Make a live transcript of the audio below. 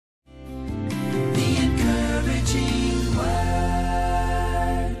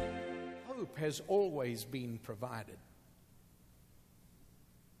has always been provided.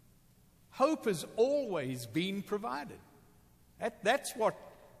 Hope has always been provided. That's what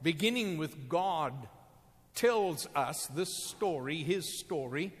beginning with God tells us, this story, his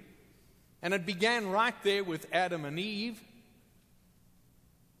story. And it began right there with Adam and Eve.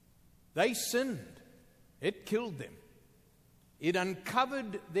 They sinned. It killed them. It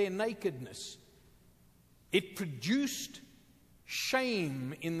uncovered their nakedness. It produced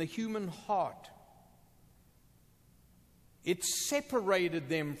shame in the human heart. It separated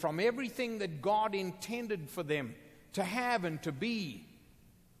them from everything that God intended for them to have and to be.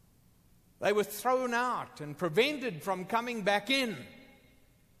 They were thrown out and prevented from coming back in.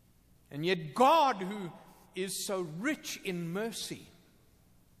 And yet God, who is so rich in mercy,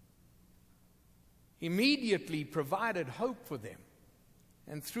 immediately provided hope for them.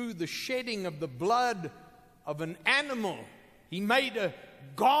 And through the shedding of the blood of an animal, he made a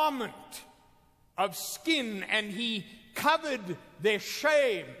garment of skin and he covered their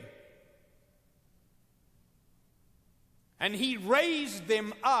shame. And he raised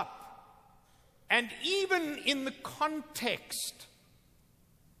them up. And even in the context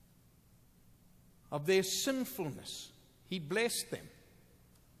of their sinfulness, he blessed them.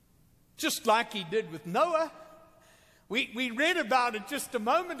 Just like he did with Noah. We read about it just a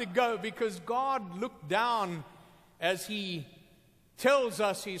moment ago because God looked down as he tells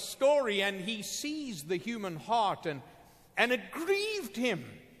us his story and he sees the human heart and it grieved him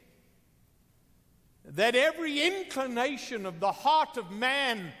that every inclination of the heart of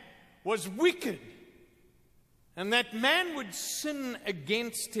man was wicked and that man would sin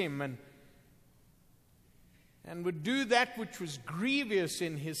against him and would do that which was grievous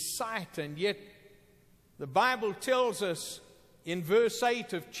in his sight. And yet the Bible tells us in verse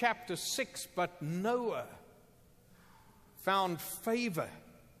 8 of chapter 6, but Noah found favor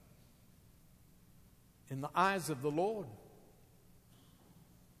in the eyes of the Lord.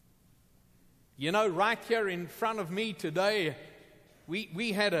 You know, right here in front of me today,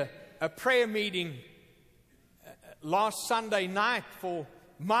 we had a prayer meeting last Sunday night for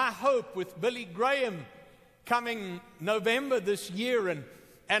My Hope with Billy Graham coming November this year.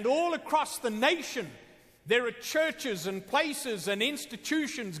 And all across the nation, there are churches and places and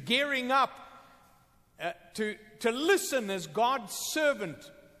institutions gearing up to listen as God's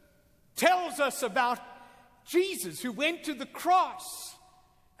servant tells us about Jesus, who went to the cross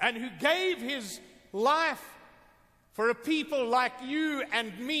and who gave his life for a people like you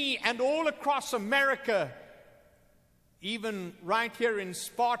and me and all across America. Even right here in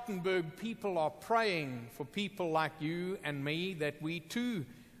Spartanburg, people are praying for people like you and me that we too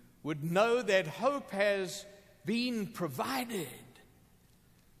would know that hope has been provided.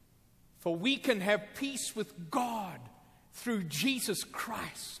 For we can have peace with God through Jesus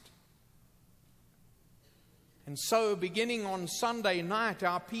Christ. And so, beginning on Sunday night,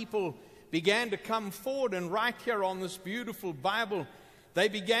 our people began to come forward, and right here on this beautiful Bible, they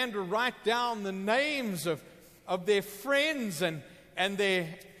began to write down the names of their friends and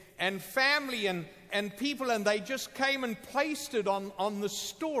family and people, and they just came and placed it on the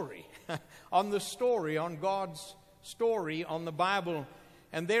story, on God's story, on the Bible.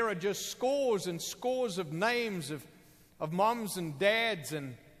 And there are just scores and scores of names of moms and dads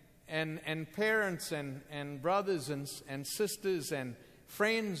and parents and brothers and sisters and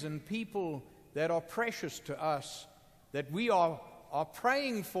friends and people that are precious to us, that we are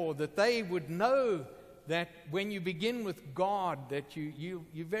praying for, that they would know that when you begin with God, that you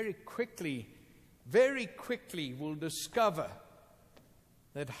very quickly will discover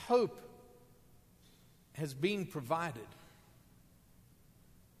that hope has been provided.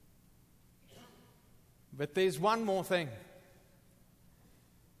 But there's one more thing.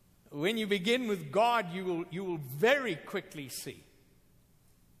 When you begin with God, you will very quickly see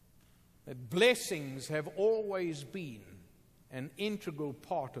that blessings have always been an integral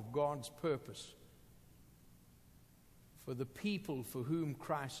part of God's purpose for the people for whom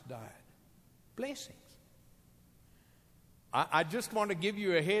Christ died. Blessings. I just want to give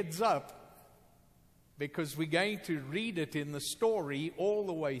you a heads up because we're going to read it in the story all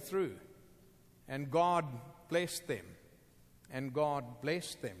the way through. And God blessed them. And God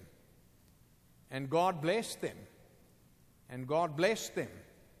blessed them. And God blessed them. And God blessed them.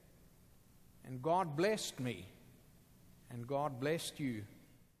 And God blessed me. And God blessed you.